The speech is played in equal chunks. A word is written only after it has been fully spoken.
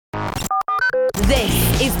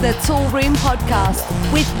is the Toolroom podcast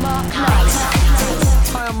with Mark Knight.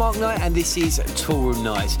 Hi, I'm Mark Knight and this is Toolroom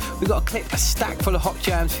Nights. We've got a clip, a stack full of hot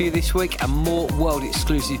jams for you this week and more world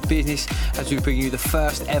exclusive business as we bring you the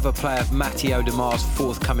first ever play of Matty Odamar's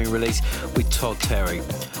forthcoming release with Todd Terry.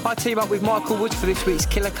 I team up with Michael Woods for this week's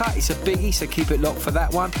Killer Cut. It's a biggie, so keep it locked for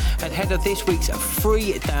that one. And head of this week's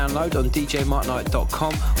free download on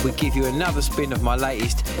djmarkknight.com, we give you another spin of my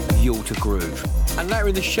latest You'll to Groove. And later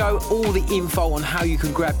in the show, all the info on how you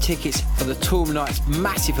can grab tickets for the Toolroom Nights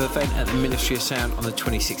massive event at the Ministry of Sound on the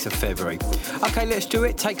 26th of February. Okay, let's do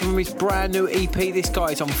it. Taking from his brand new EP, this guy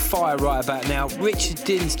is on fire right about now. Richard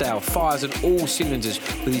Dinsdale fires on all cylinders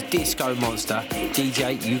with his disco monster,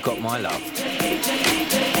 DJ You Got My Love.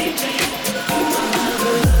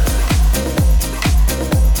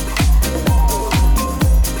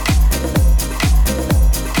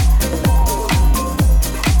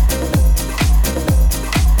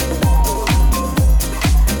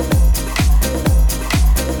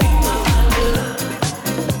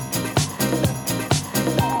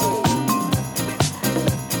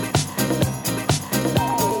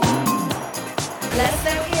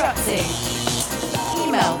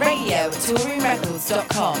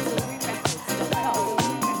 Toolroomrecords.com.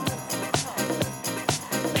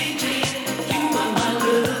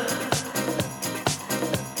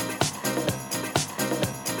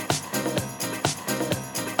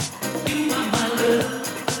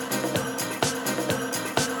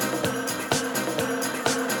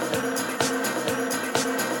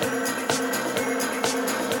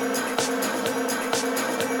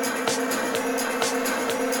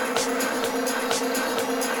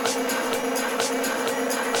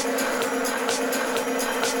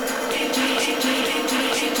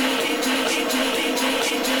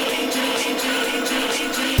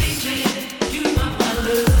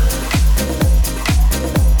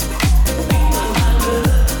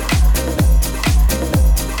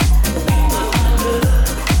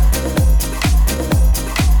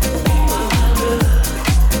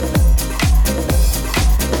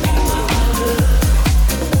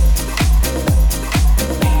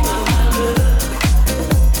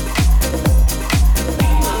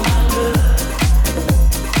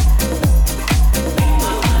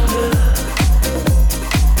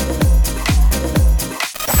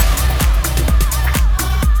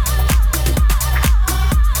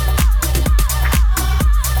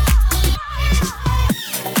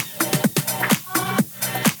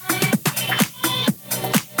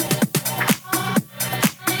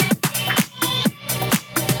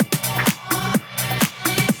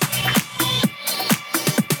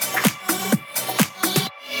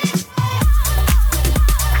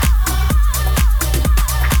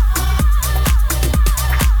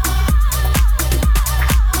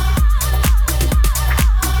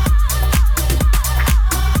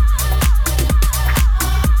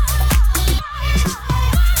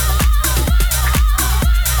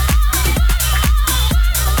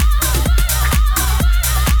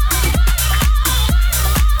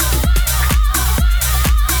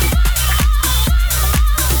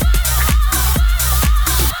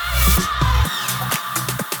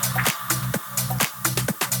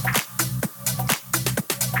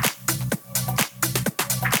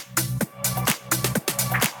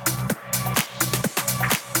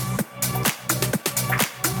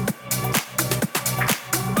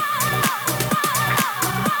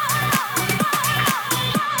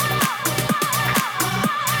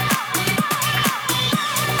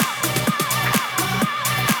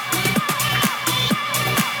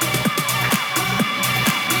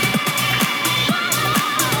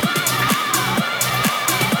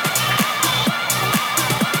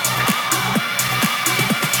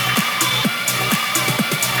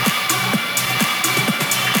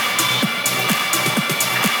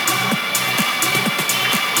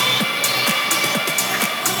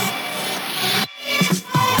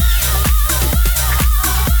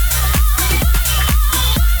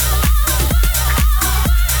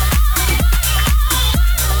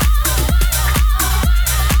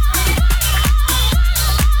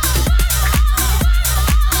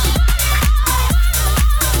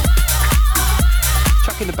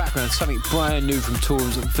 Something brand new from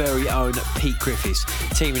Toolroom's very own Pete Griffiths,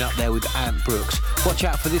 teaming up there with Ant Brooks. Watch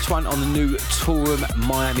out for this one on the new Toolroom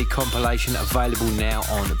Miami compilation, available now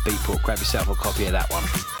on Beatport. Grab yourself a copy of that one.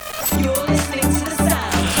 You're listening to the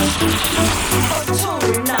sound of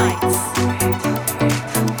Toolroom Nights.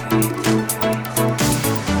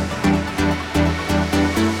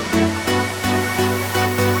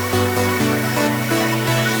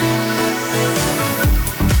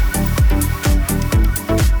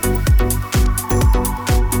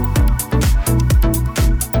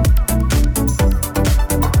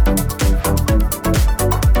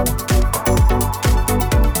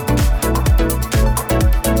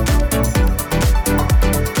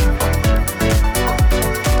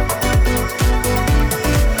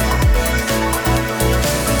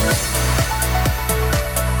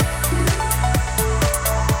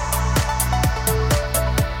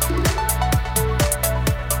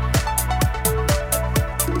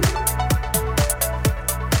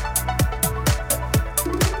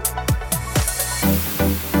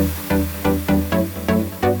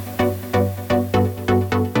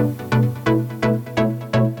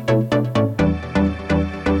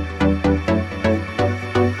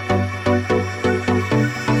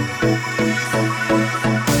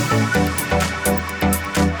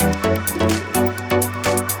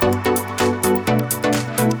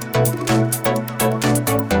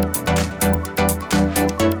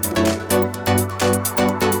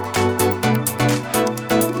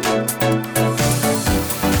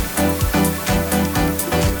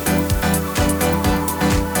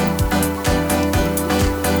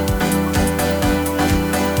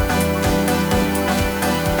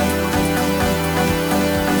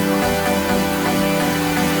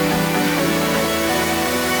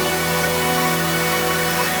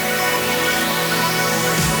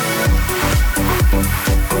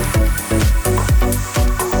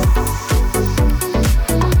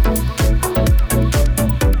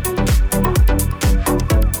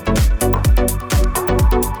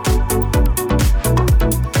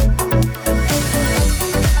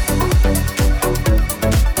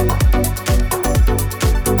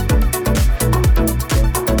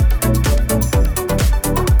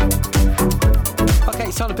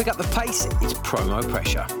 up the pace, it's Promo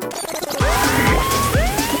Pressure.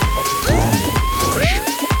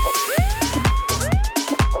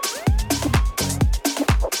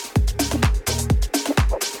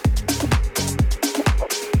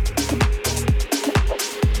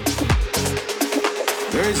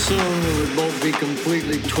 Very soon we would both be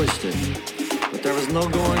completely twisted, but there was no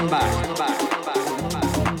going back.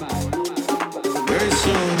 Very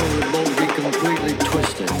soon we would both be completely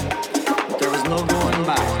twisted, but there was no going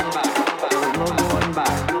back. There was no going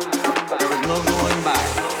back. There was no going back.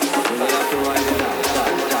 We would have to write it out.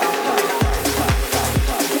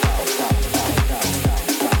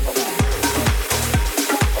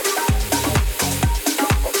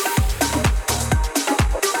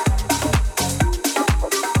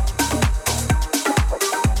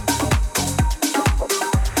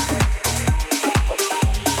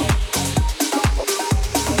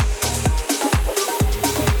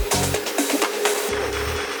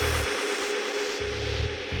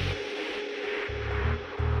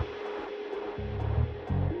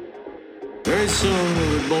 Very soon we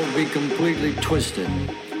would both be completely twisted,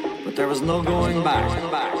 but there was no going back.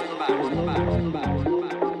 There was no going back.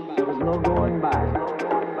 There was no going back.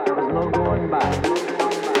 There was no going back.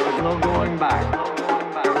 There was no going back.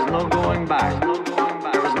 There was no going back.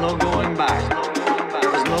 There was no going back.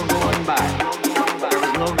 There was no going back. There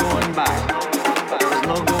was no going back. There was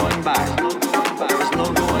no going back. There was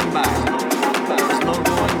no going back. There was no going back. There was no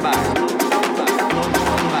going back.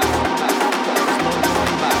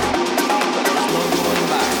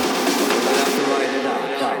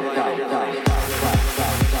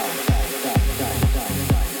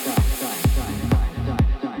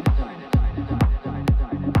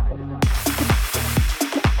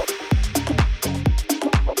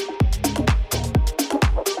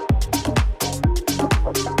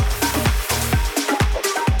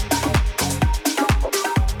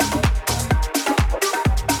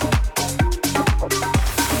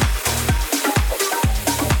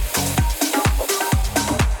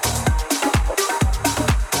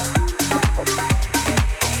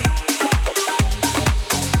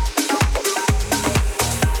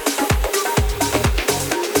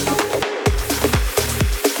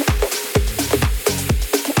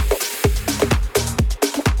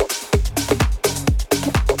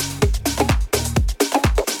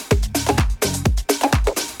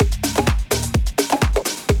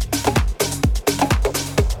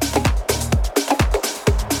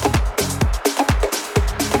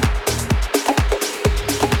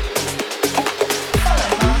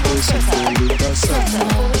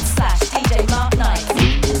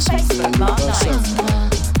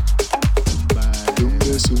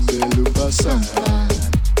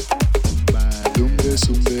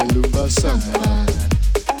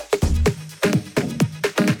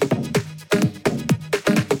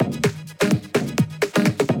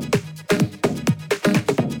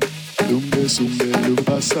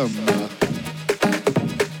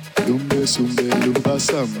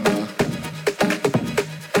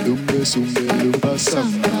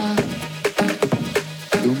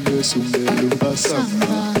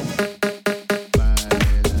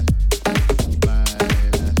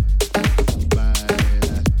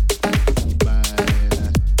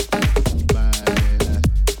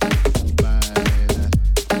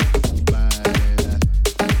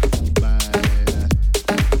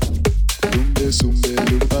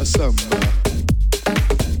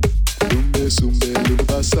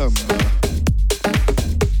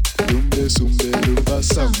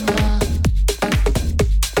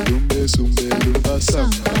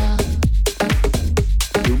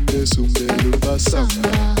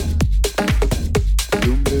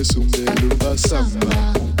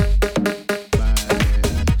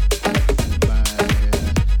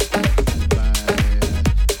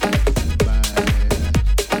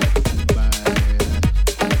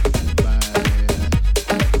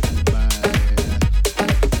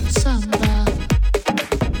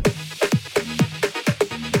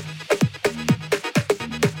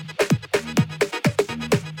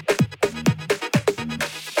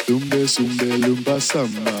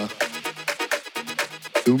 Samba,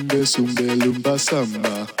 Dumbe Sumbe Lumba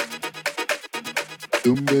Samba,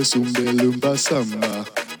 Dumbe Sumbe Lumba Samba,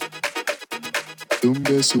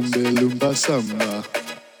 Dumbe Sumbe Lumba Samba.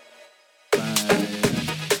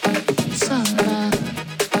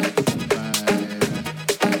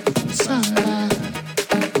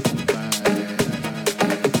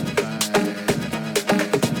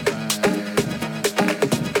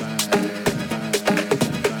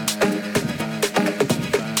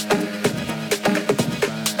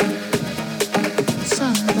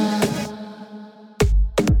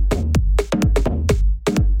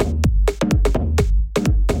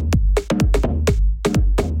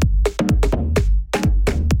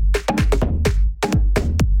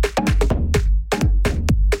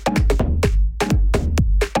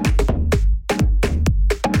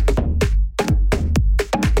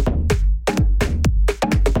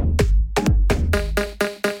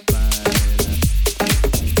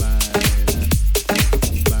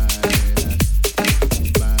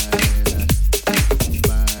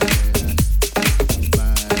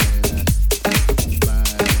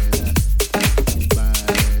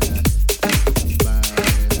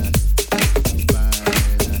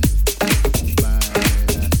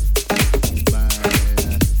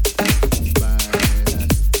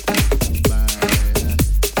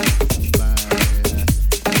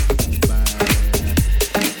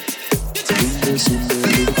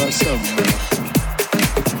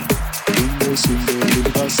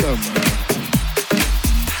 Lumba Samba.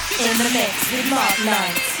 In the mix with Mark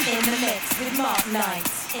Knight. In the mix with Mark Knight.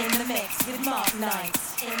 In the mix with Mark Knight.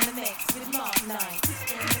 In the mix with Mark Knight.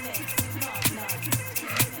 In the mix with Mark Knight.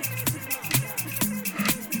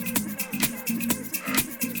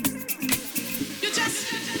 You're just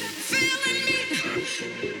feeling me.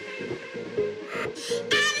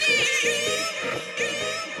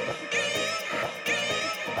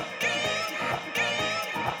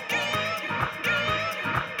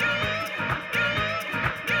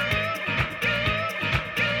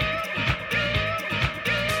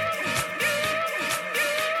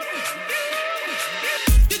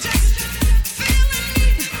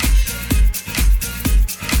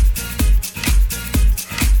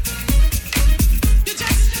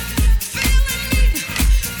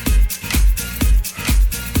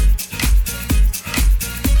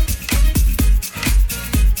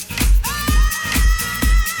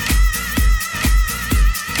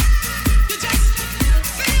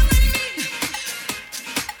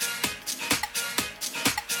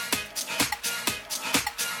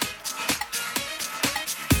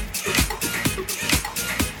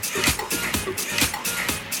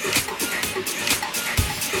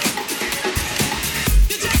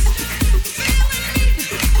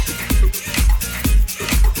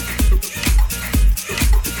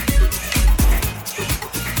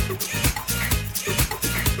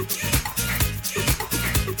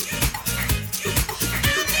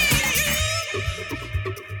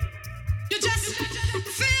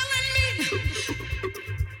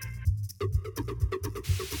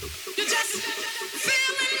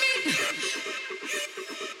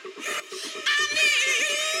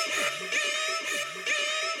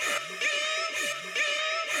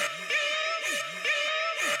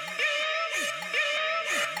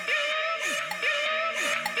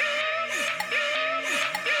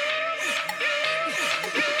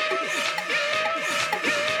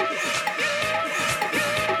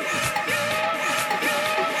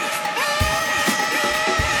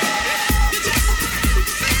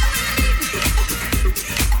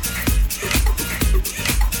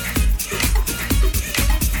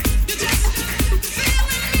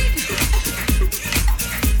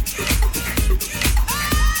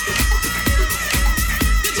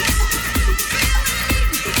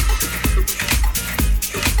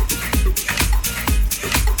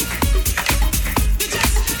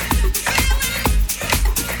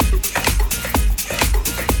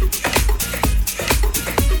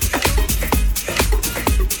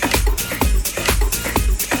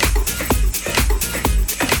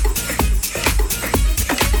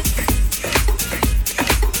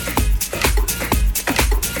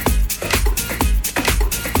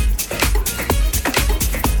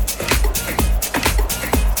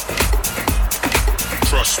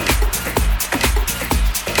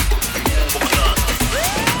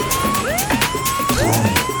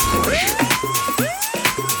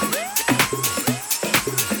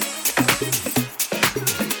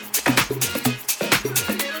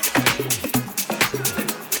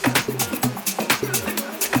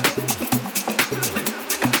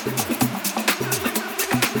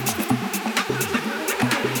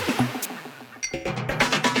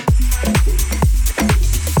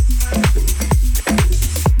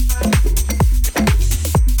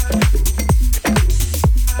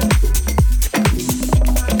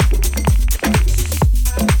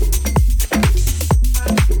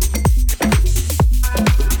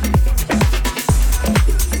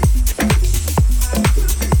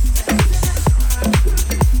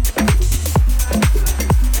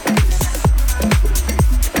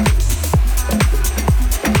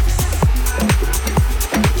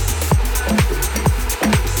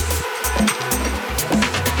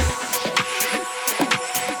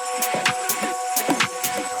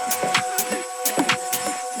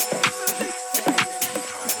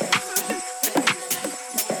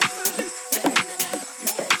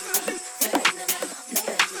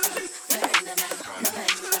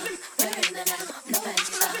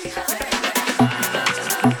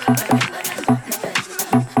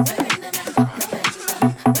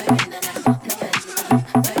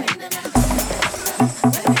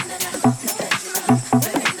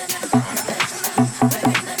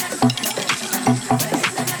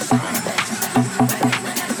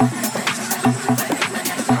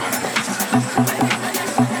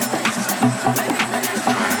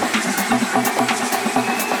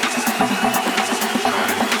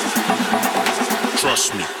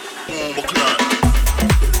 Trust me.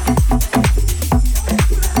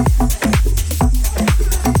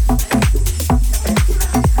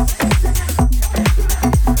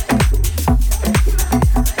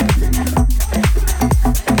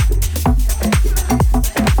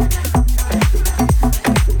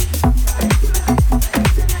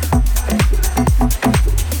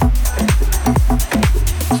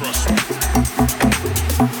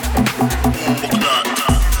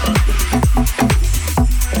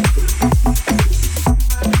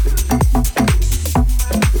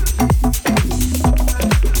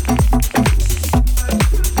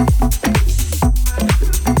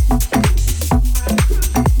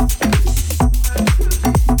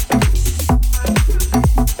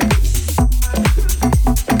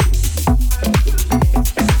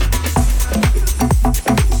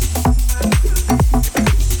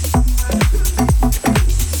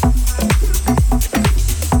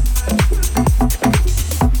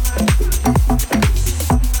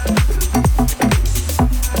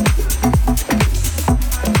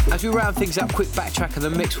 round things up, quick backtrack of the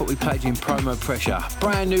mix, what we played you in promo pressure.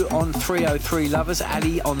 Brand new on 303 Lovers,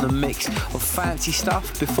 Ali on the mix of Fancy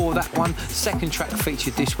Stuff. Before that one, second track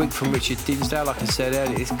featured this week from Richard Dinsdale. Like I said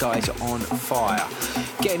earlier, this guy's on fire.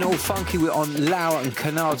 Getting all funky, we're on Laura and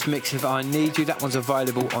Kennard's mix of I Need You. That one's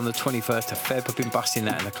available on the 21st of Feb. I've been busting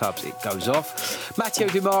that in the clubs, it goes off. Matteo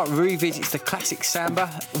DeMar revisits the classic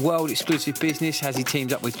Samba, world exclusive business, as he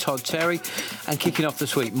teams up with Todd Terry. And kicking off the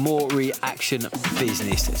suite, more reaction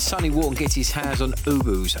business. Sonny Wharton gets his hands on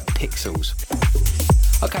Ubu's Pixels.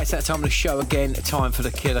 Okay, it's that time of the show again. Time for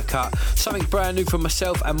the killer cut. Something brand new from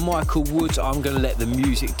myself and Michael Woods. I'm going to let the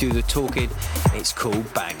music do the talking. It's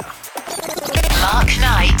called Banger. Mark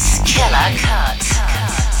Knight's Killer Cut.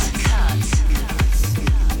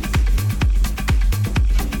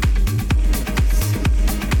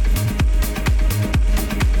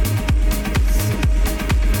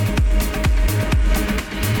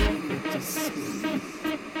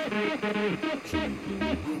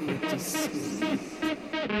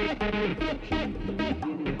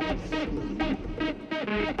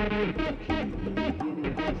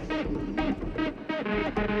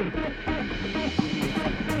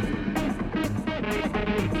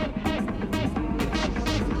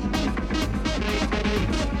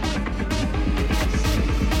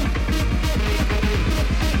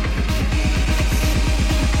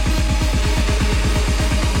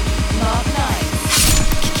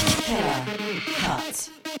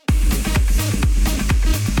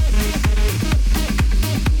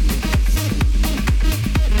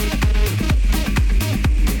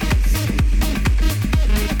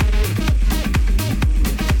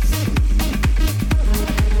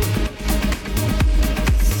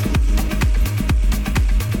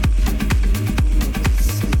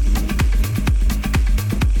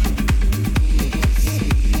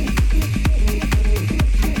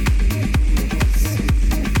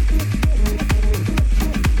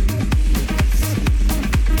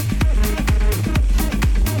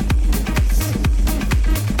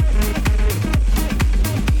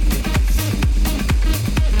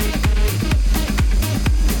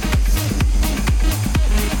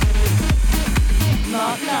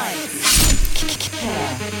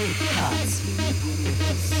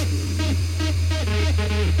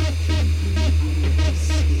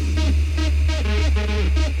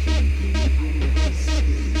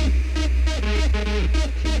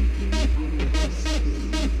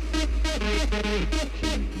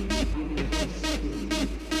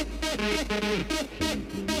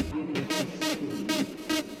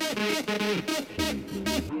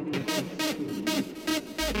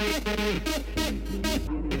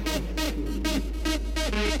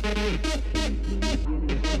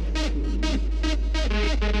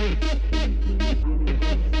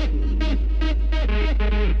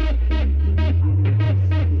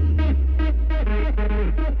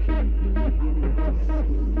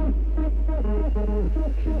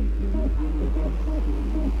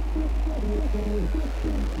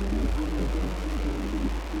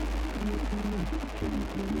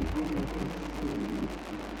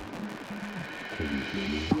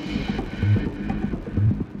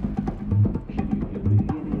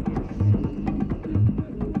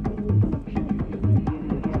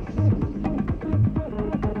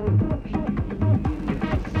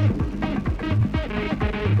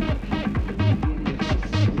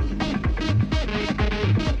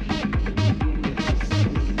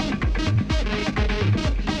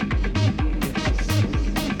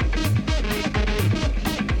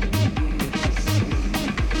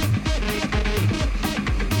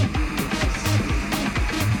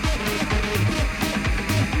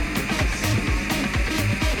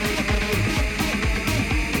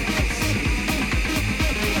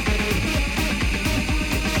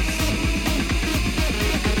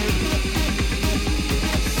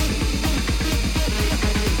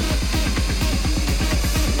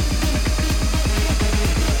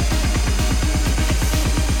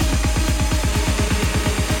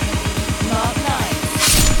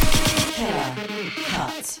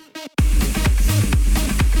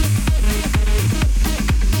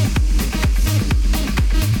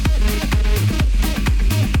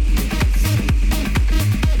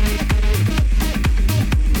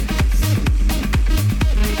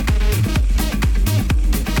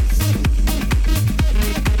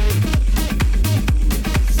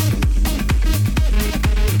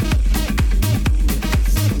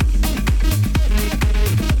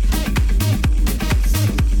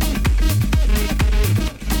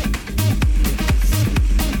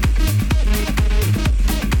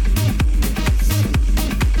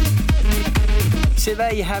 So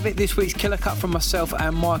there you have it, this week's Killer Cut from myself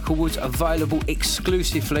and Michael Woods, available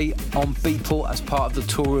exclusively on Beatport as part of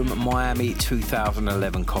the Toolroom Miami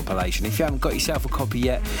 2011 compilation. If you haven't got yourself a copy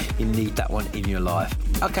yet, you need that one in your life.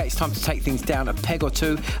 Okay, it's time to take things down a peg or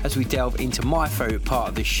two as we delve into my favourite part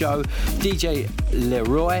of the show. DJ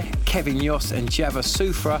Leroy, Kevin Yost and Java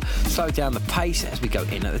Sufra slow down the pace as we go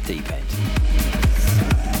in at the deep end.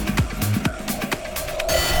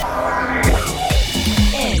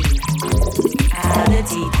 In at the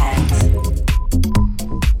deep end.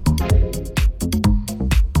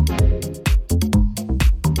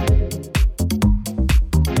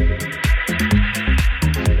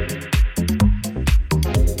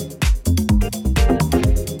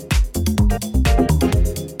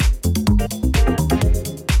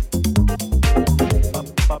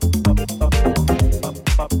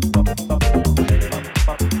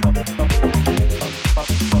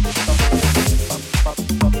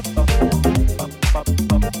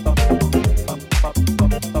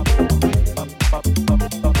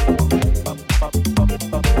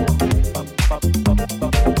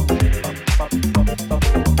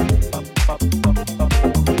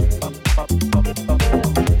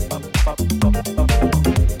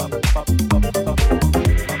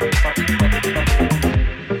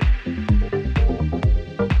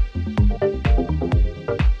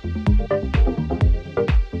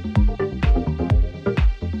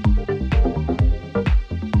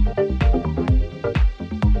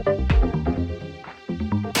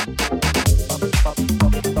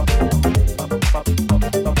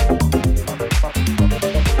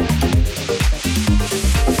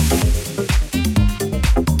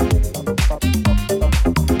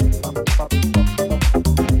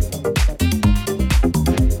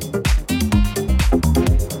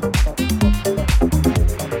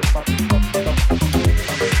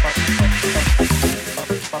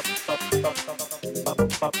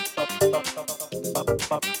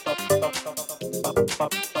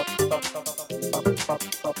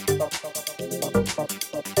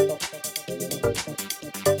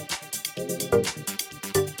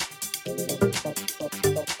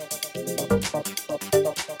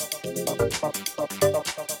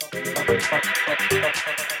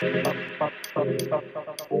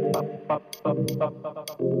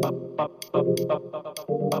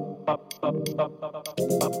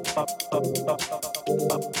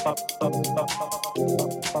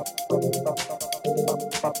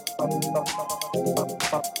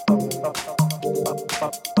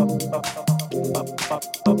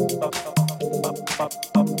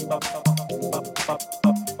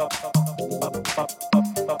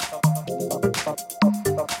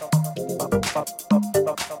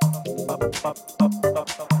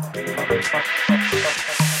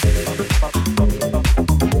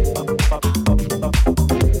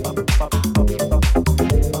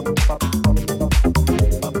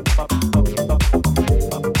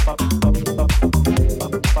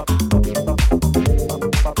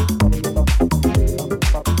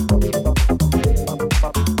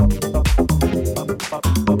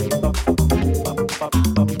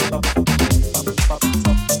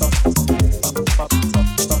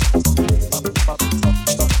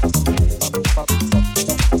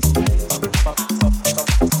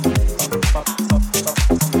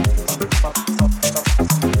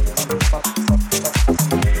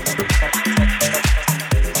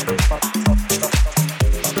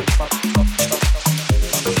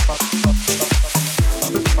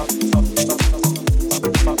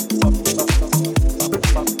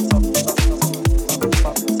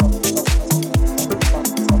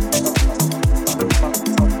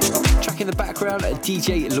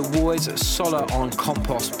 DJ Leroy's Solar on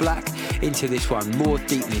Compost Black. Into this one, more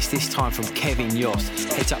deepness, this time from Kevin Yost.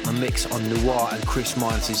 Heads up the mix on Noir and Chris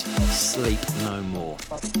Miles' Sleep No More.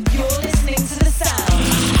 You're listening to the sound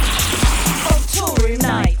of Toolroom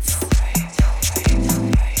Nights.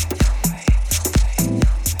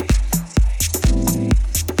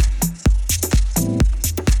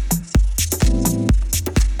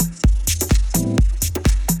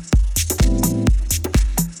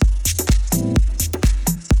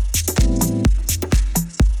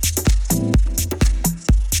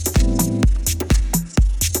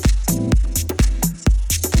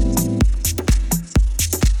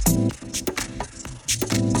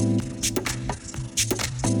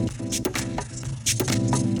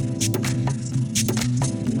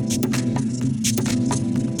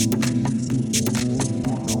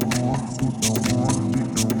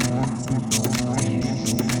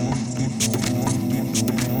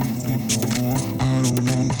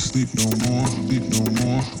 sleep no more, sleep no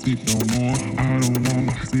more, sleep no more. I don't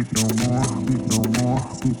wanna sleep no more, sleep no more,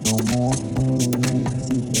 sleep no more.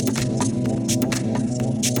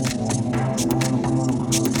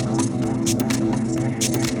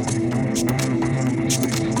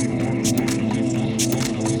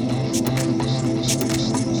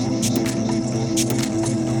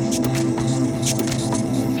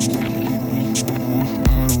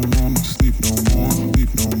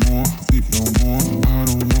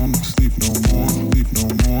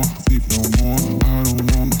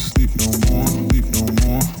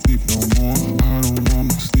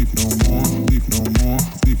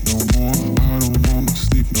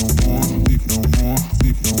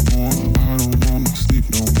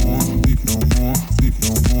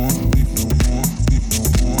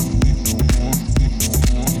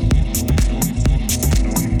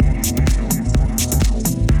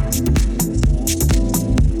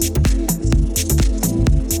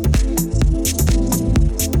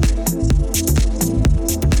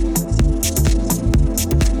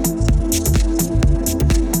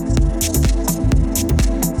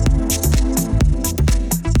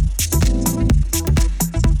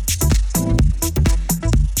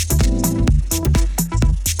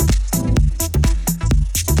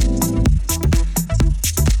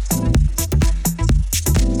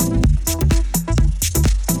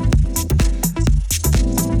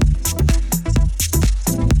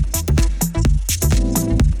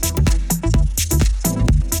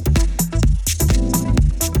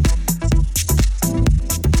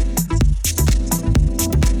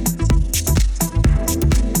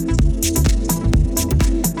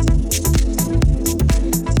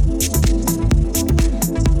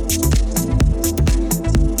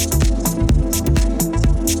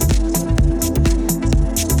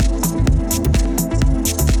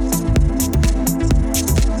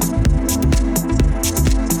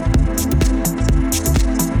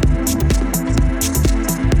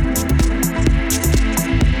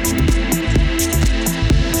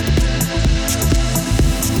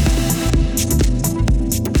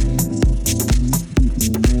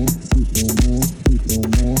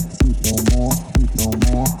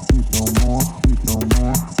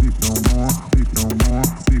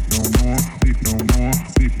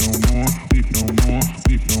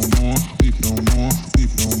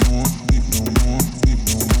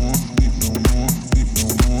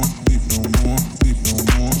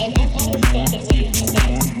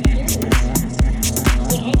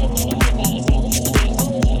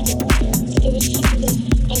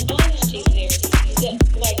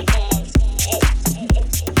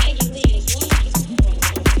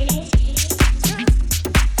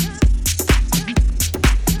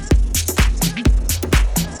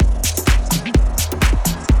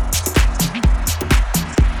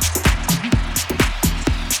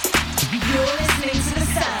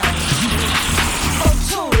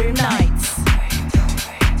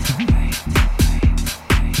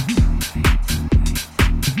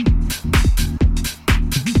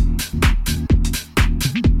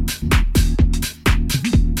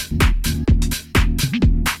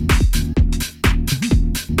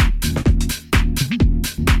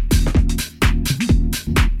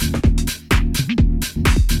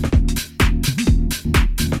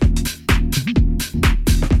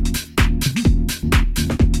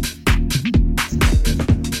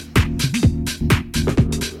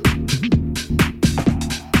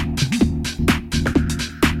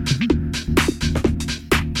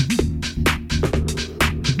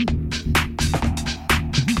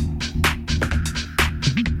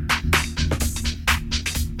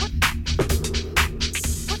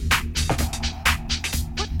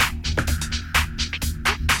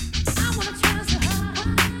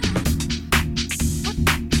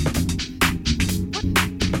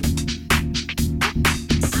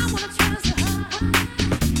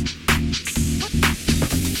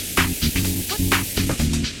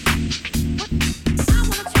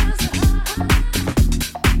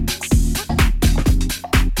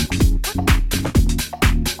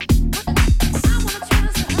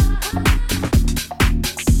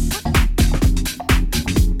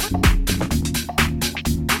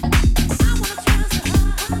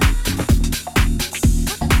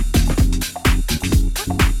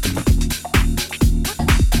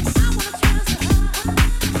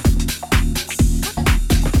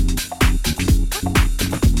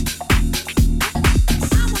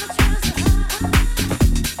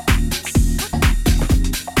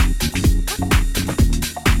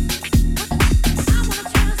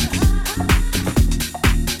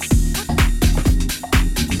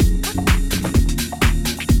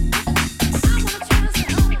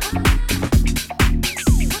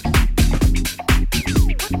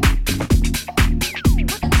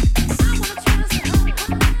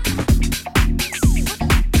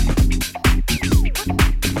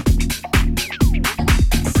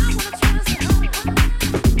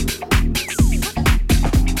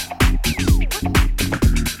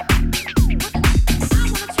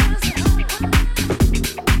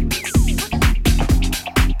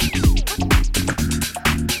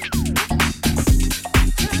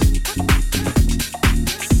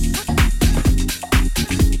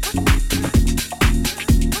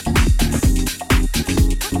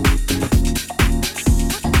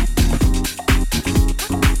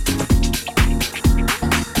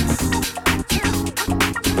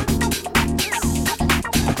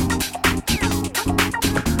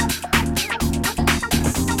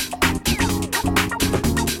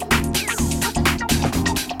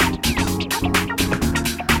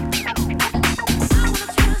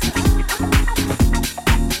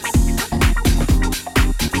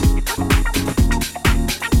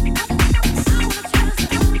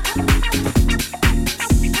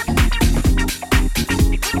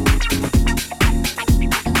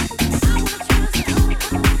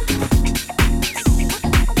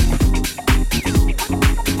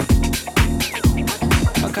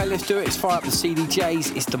 let's do it. Let's fire up the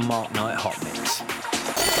CDJs. It's the Mark Knight Hot Mix.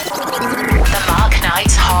 The Mark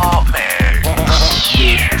Knight Hot Mix.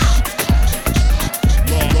 Yeah.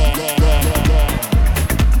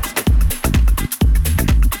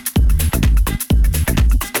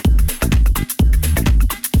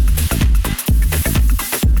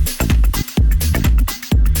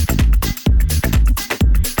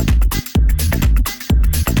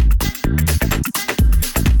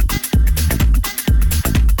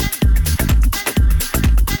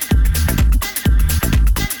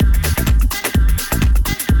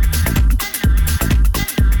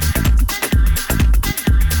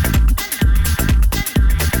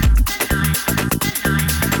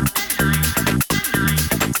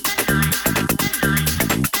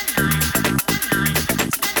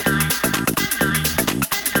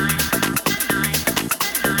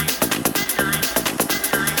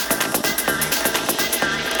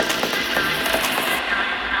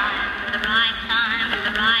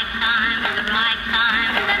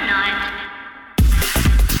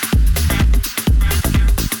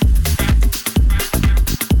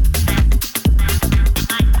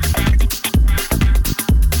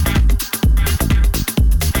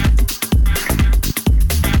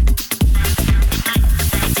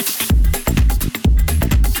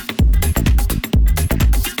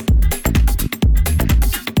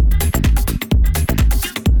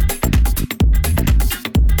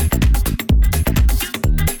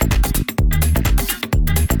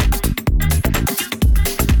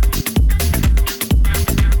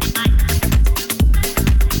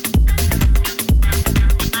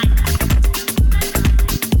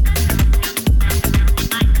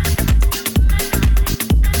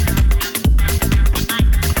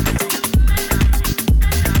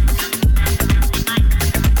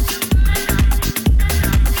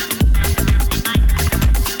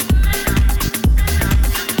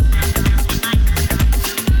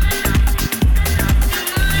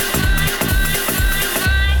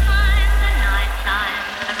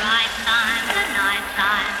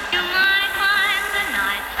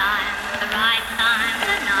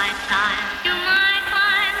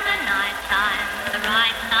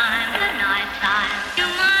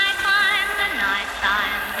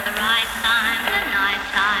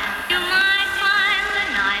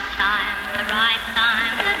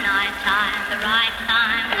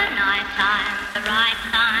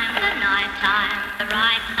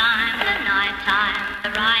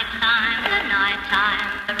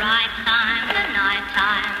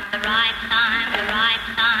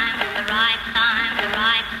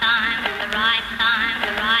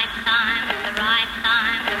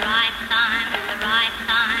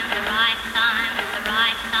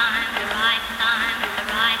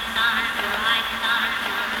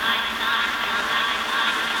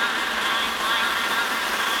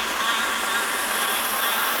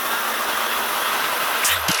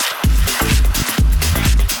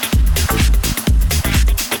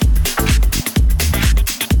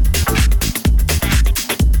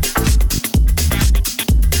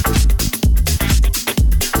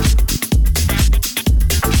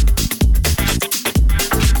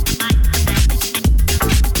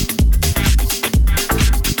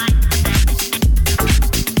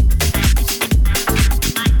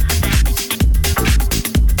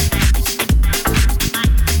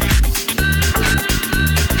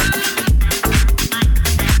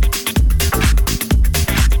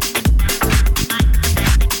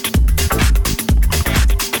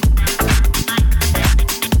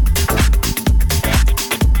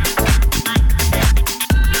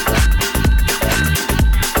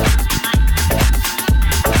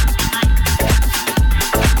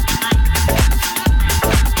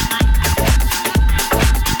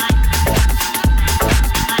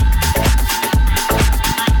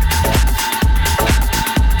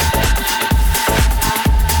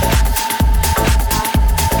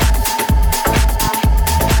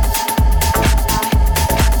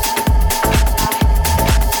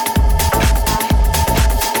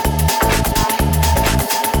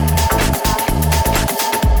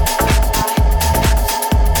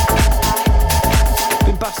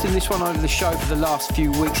 This one over the show for the last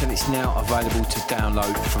few weeks and it's now available to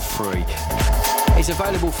download for free. It's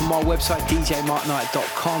available from my website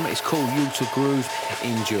djmarkknight.com. It's called You to Groove.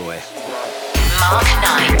 Enjoy. Mark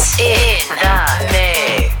Knight in the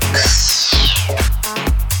mix.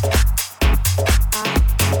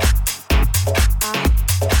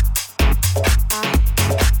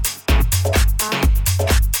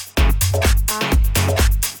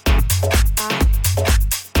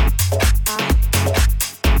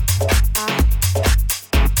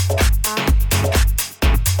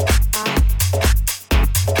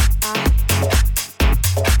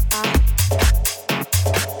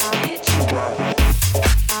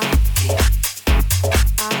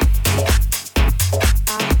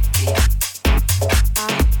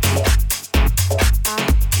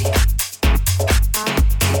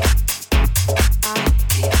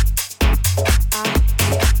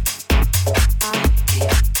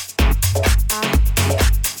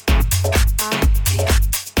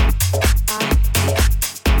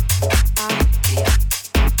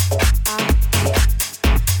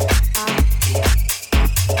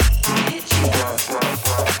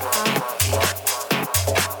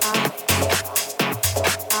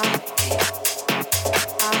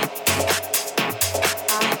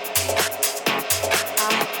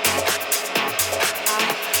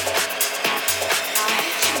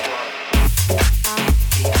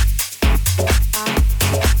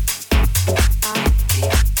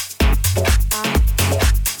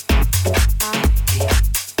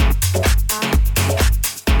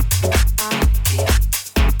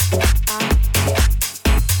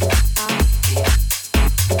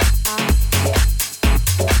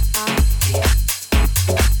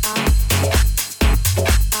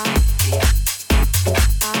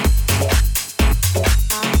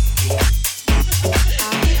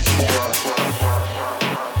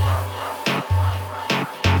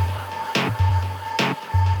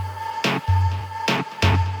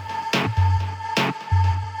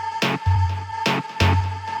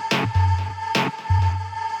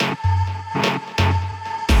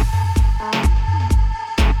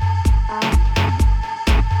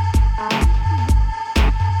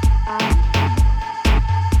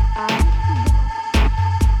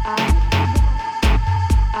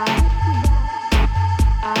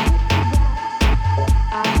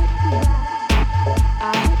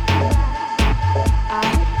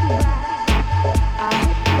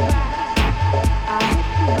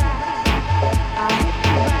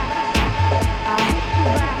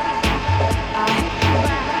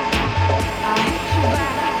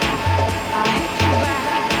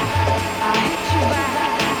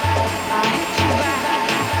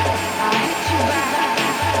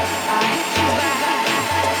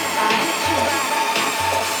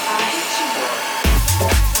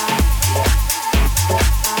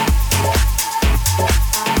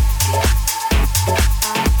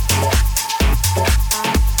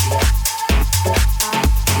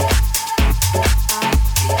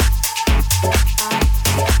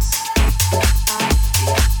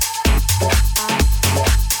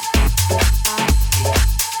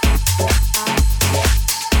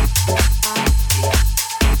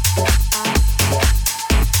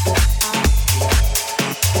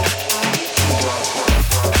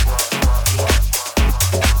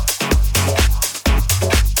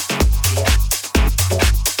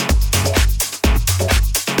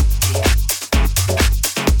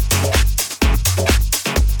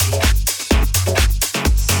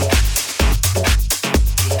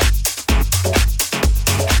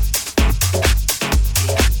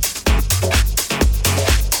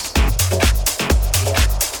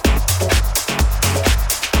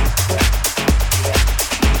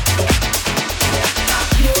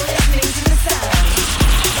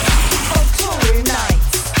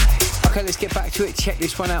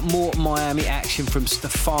 this one out, more Miami action from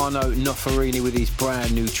Stefano Noferini with his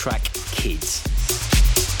brand new track, Kids.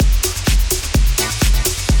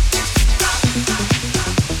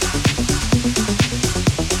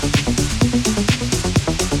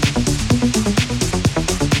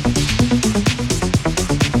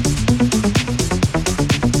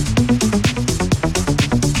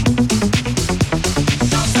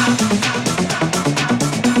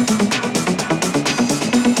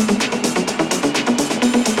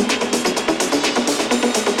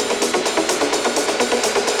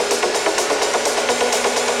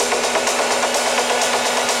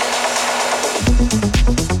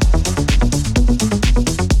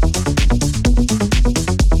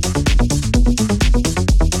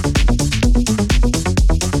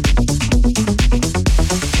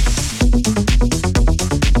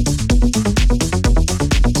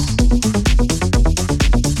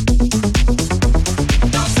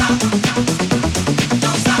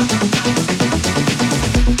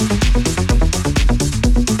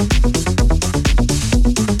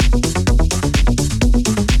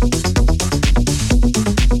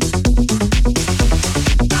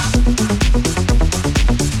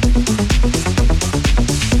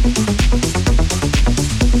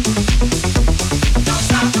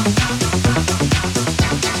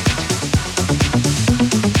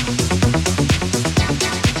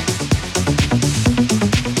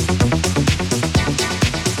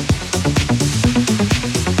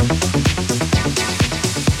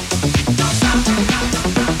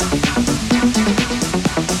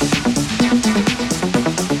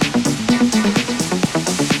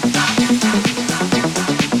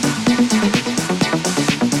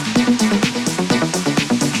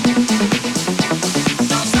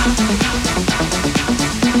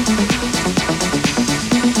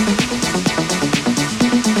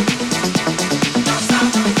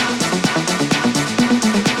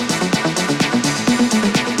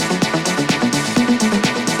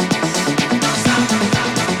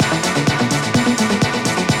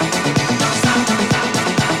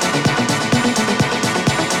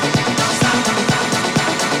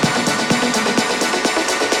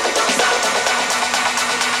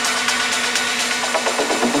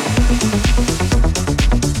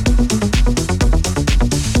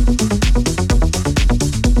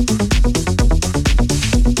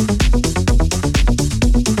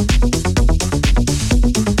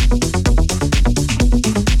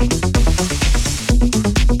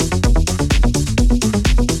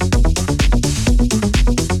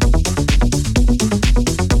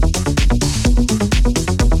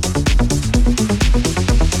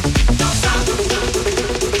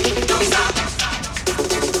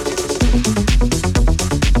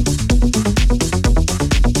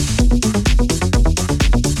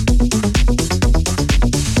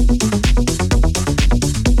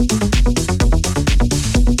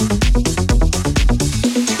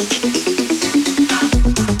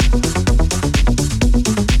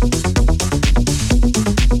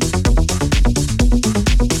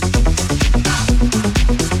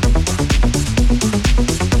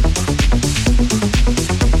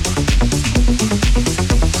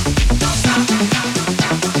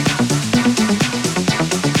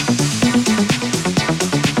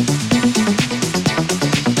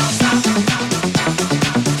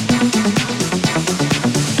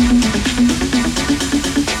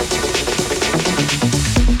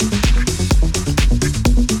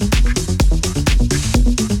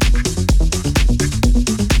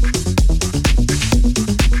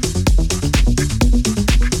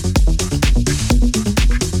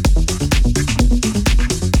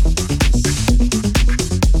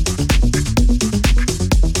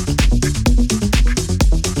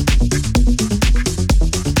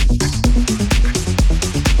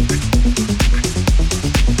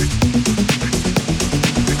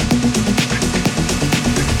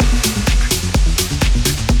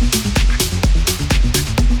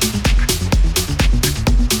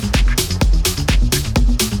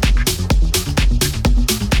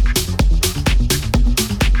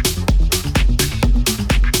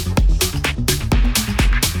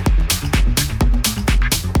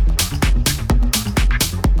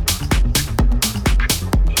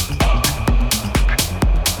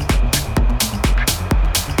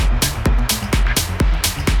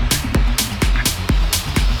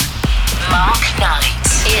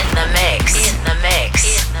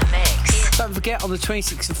 forget, on the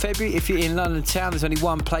 26th of February, if you're in London town, there's only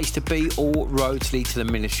one place to be. All roads lead to the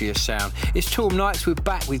Ministry of Sound. It's Toolroom Nights. We're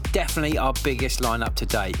back with definitely our biggest lineup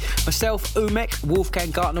today. Myself, Umek,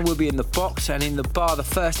 Wolfgang Gartner will be in the box, and in the bar, the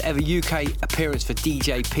first ever UK appearance for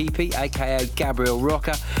DJ PP, aka Gabriel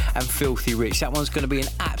Rocker, and Filthy Rich. That one's going to be an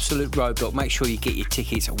absolute roadblock. Make sure you get your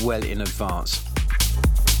tickets well in advance.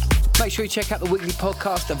 Make sure you check out the weekly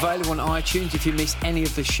podcast available on iTunes. If you miss any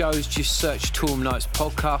of the shows, just search Toolroom Nights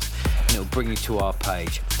Podcast and it'll bring you to our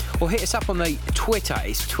page. Or hit us up on the Twitter.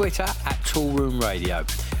 It's Twitter at Toolroom Radio.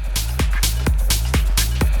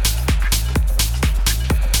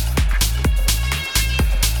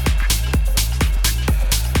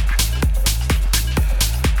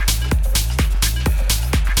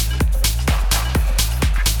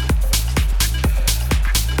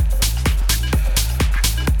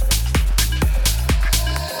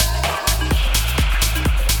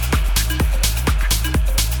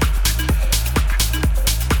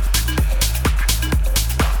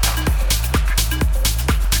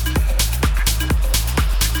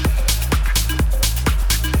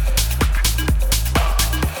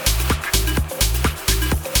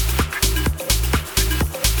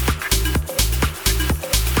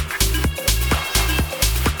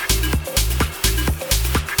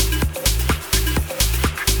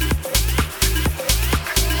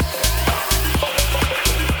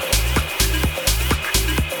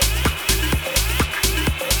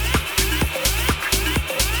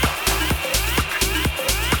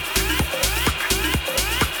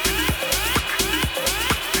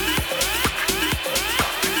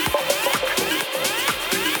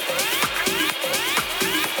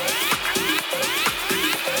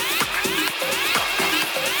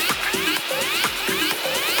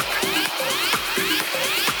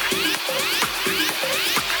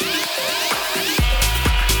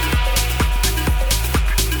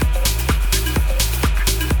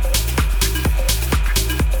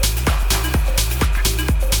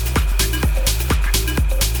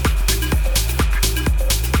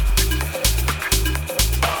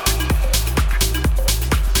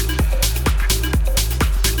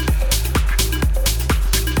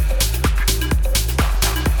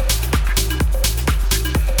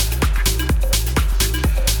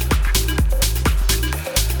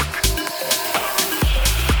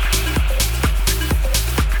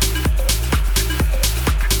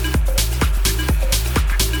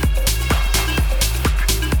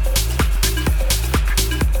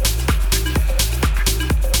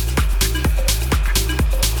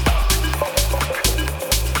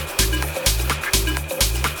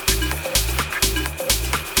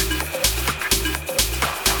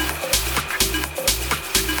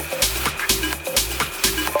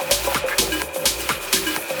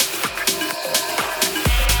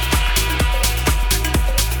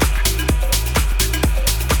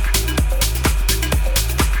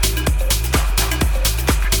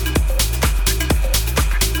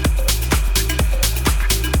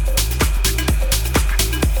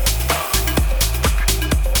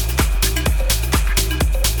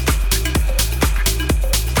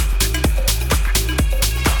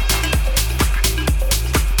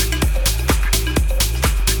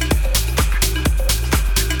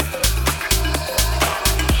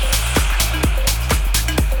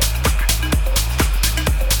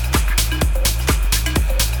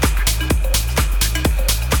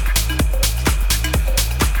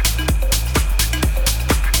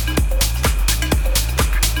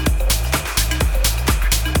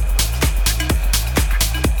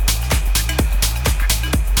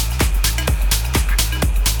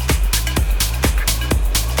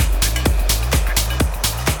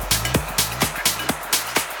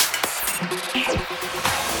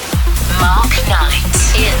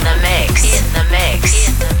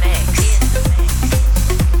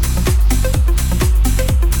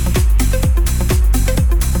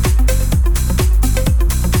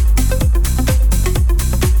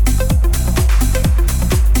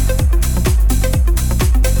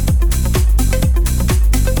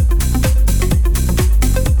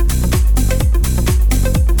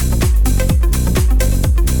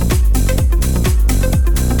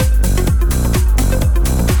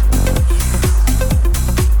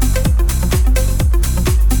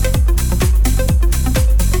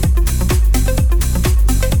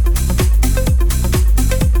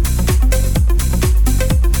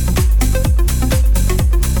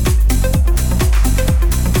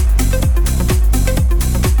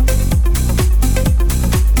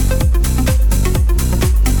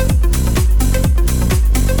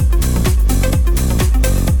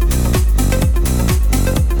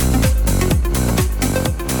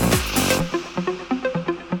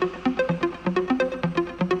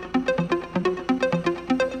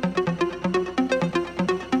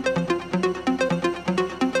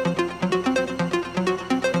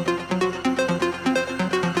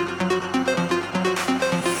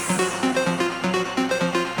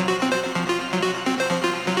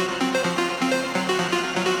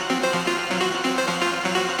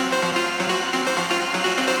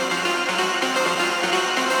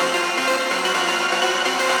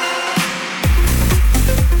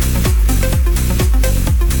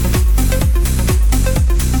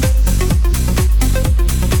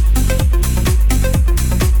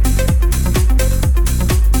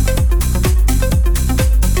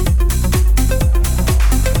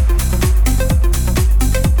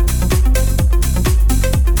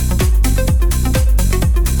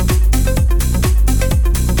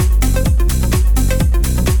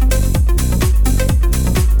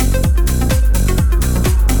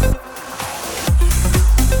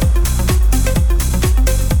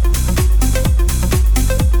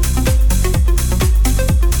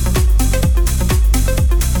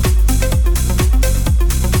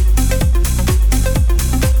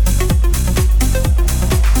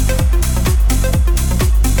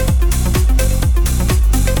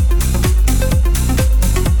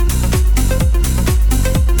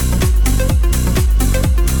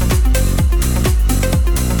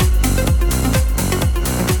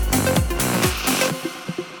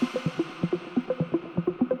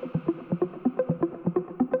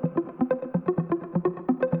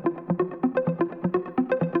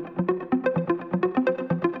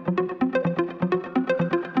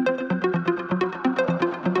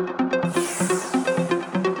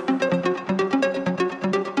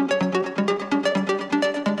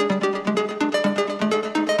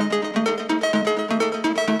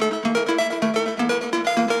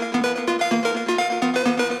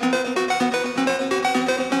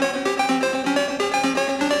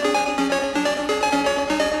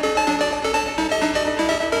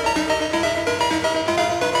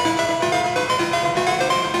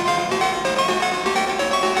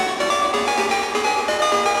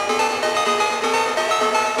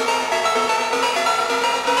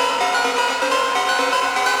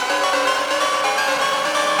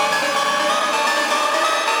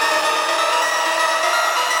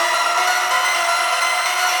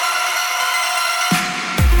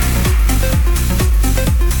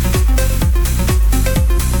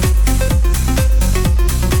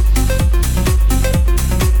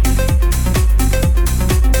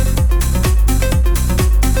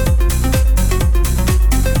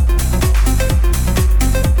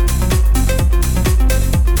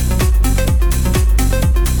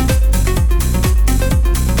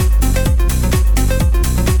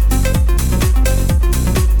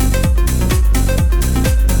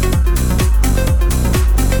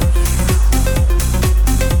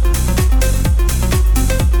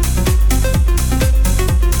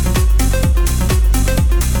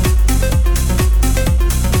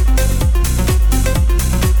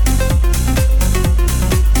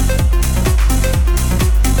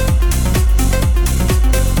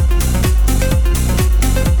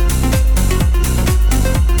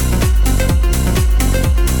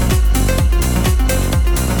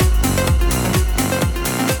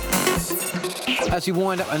 As we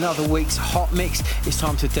wind up another week's Hot Mix, it's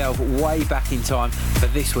time to delve way back in time for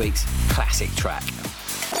this week's classic track.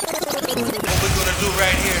 What we're gonna do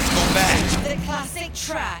right here is go back. The classic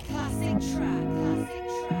track. Classic track.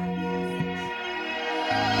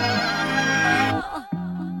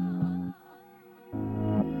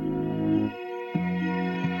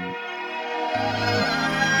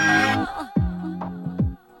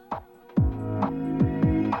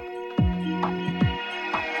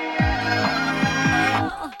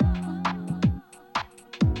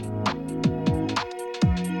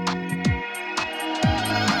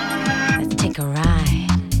 Take a ride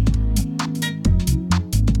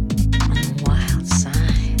on the wild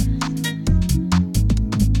side.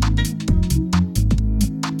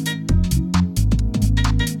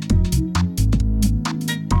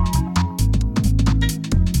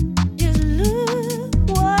 Just look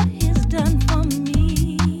what he's done for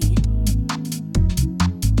me.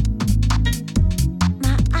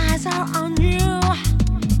 My eyes are on you,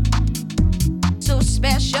 so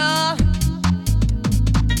special.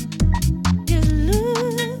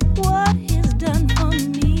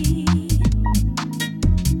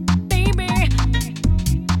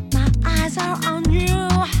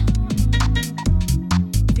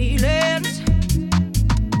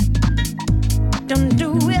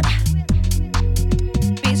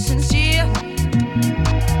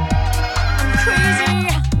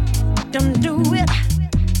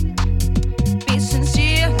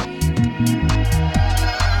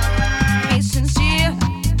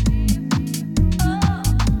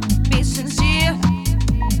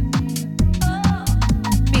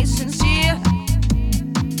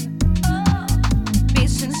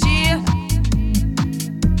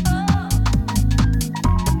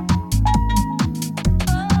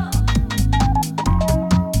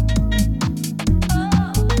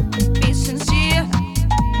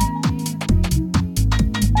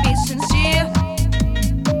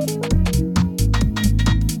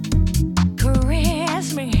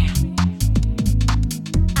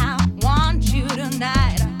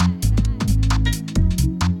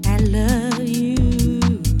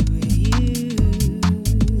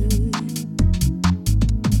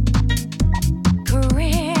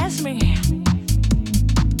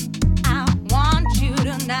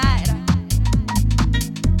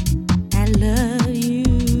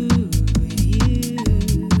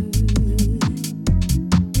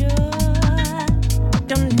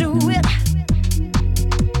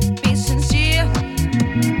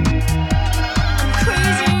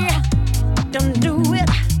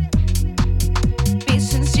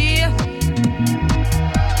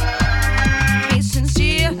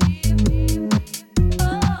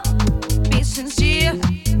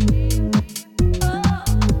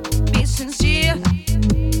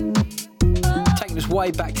 Way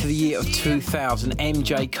back to the year of 2000,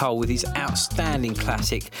 MJ Cole with his outstanding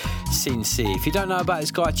classic Sincere. If you don't know about this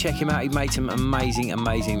guy, check him out. He made some amazing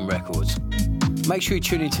records. Make sure you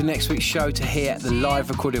tune into next week's show to hear the live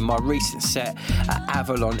recording of my recent set at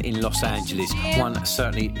Avalon in Los Angeles. One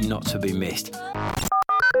certainly not to be missed.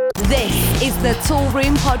 This is the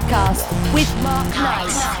Toolroom podcast with Mark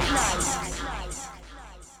Knight.